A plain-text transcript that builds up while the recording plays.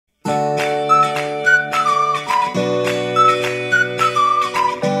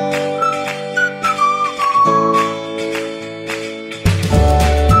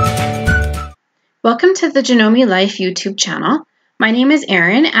Welcome to the Genome Life YouTube channel. My name is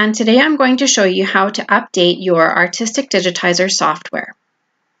Erin, and today I'm going to show you how to update your Artistic Digitizer software.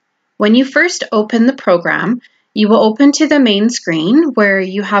 When you first open the program, you will open to the main screen where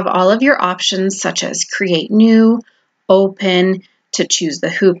you have all of your options such as Create New, Open, to choose the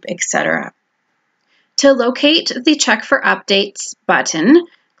hoop, etc. To locate the Check for Updates button,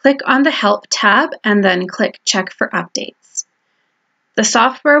 click on the Help tab and then click Check for Updates. The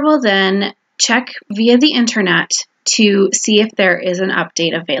software will then check via the internet to see if there is an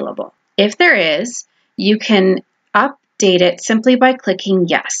update available. If there is, you can update it simply by clicking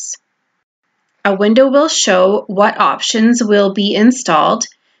Yes. A window will show what options will be installed.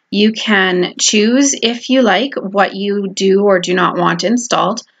 You can choose, if you like, what you do or do not want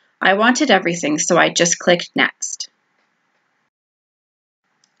installed. I wanted everything, so I just clicked Next.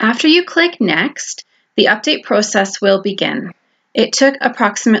 After you click Next, the update process will begin. It took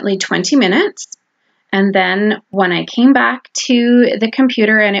approximately 20 minutes, and then when I came back to the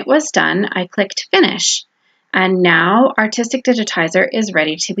computer and it was done, I clicked Finish, and now Artistic Digitizer is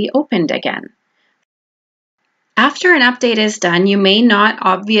ready to be opened again. After an update is done, you may not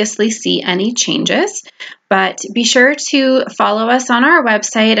obviously see any changes, but be sure to follow us on our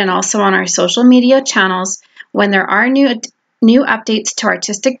website and also on our social media channels when there are new updates to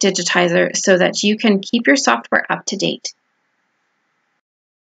Artistic Digitizer so that you can keep your software up to date.